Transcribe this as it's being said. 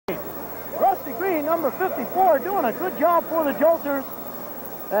number 54, doing a good job for the Jolters.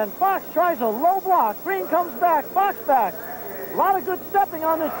 And Fox tries a low block. Green comes back, Fox back. A lot of good stepping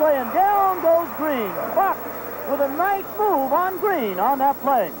on this play, and down goes Green. Fox with a nice move on Green on that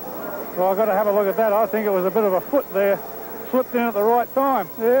play. Well, I've got to have a look at that. I think it was a bit of a foot there. Slipped in at the right time.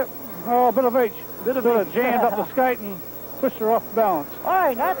 Yeah. Oh, a bit of each. Sort of jammed up the skate and pushed her off balance. All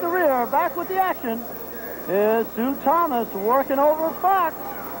right, at the rear, back with the action, is Sue Thomas working over Fox.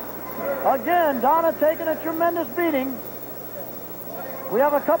 Again, Donna taking a tremendous beating. We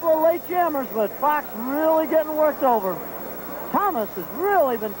have a couple of late jammers, but Fox really getting worked over. Thomas has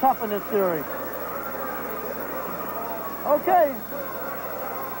really been tough in this series. Okay.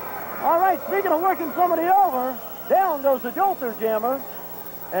 All right, speaking of working somebody over, down goes the Jolter jammer,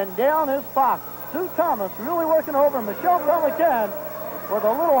 and down is Fox. Sue Thomas really working over Michelle Pelican with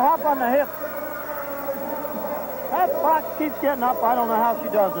a little hop on the hip. That Fox keeps getting up. I don't know how she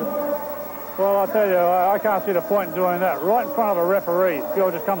does it. Well, I'll tell you, I can't see the point in doing that. Right in front of a referee. The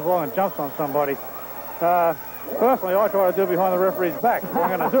girl just comes along and jumps on somebody. Personally, I try to do it behind the referee's back if I'm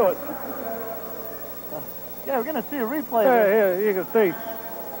going to do it. Yeah, we're going to see a replay. Yeah, you can see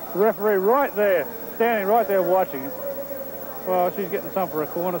the referee right there, standing right there watching it. Well, she's getting some for a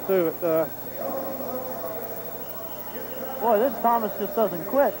corner too. But, boy, this Thomas just doesn't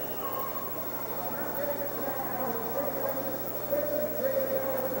quit.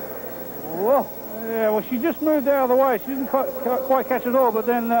 Whoa. Yeah, well, she just moved out of the way. She didn't quite catch it all, but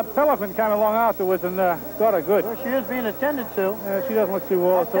then Pelican came along afterwards and got her good. Well, she is being attended to. Yeah, she doesn't look too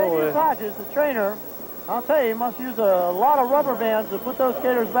well at all. Octavius Hodges, the trainer, I'll tell you, he must use a lot of rubber bands to put those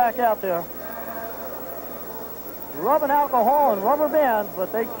skaters back out there. Rubbing alcohol and rubber bands,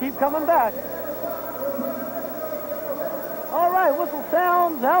 but they keep coming back. All right, whistle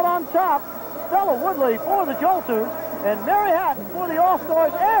sounds out on top. Stella Woodley for the Jolters, and Mary Hatton for the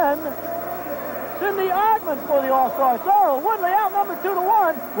All-Stars, and Cindy Ogman for the All-Stars. So Woodley out number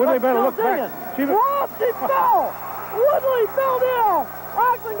 2-1. Woodley better look back. Whoa, she fell! Woodley fell down.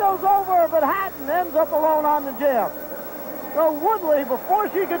 Ogman goes over, but Hatton ends up alone on the jam. So Woodley, before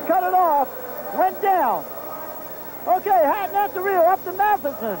she could cut it off, went down. Okay, Hatton at the rear, up to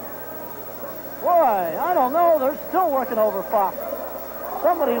Matheson. Boy, I don't know. They're still working over Fox.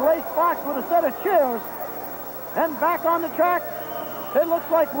 Somebody laced Fox with a set of chairs. And back on the track, it looks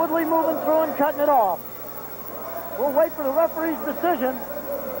like Woodley moving through and cutting it off. We'll wait for the referee's decision.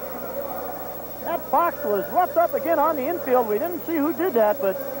 That Fox was roughed up again on the infield. We didn't see who did that,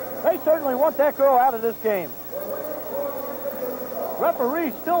 but they certainly want that girl out of this game.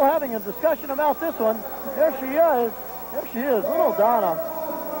 Referee still having a discussion about this one. There she is. There she is, little Donna.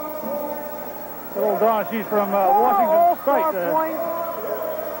 Little Donna, she's from Washington State. Point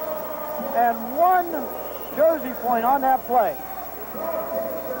and 1 Jersey point on that play.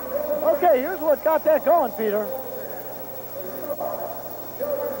 Okay, here's what got that going, Peter.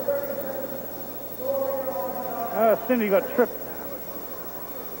 Cindy got tripped.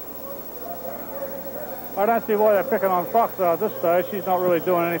 I don't see why they're picking on Fox at this stage. She's not really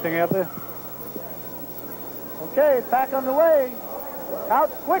doing anything out there. Okay, back on the way. Out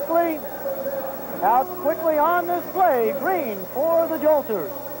quickly on this play. Green for the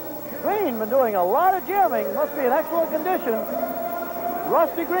Jolters. Green been doing a lot of jamming. Must be in excellent condition.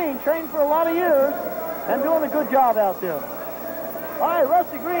 Rusty Green, trained for a lot of years and doing a good job out there. All right,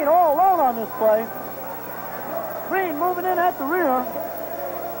 Rusty Green all alone on this play. Green moving in at the rear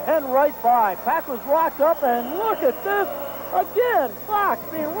and right by. Pack was locked up, and look at this. Again, Fox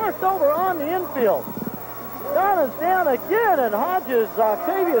being worked over on the infield. Donna's down again, and Hodges,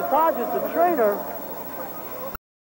 Octavius Hodges, the trainer,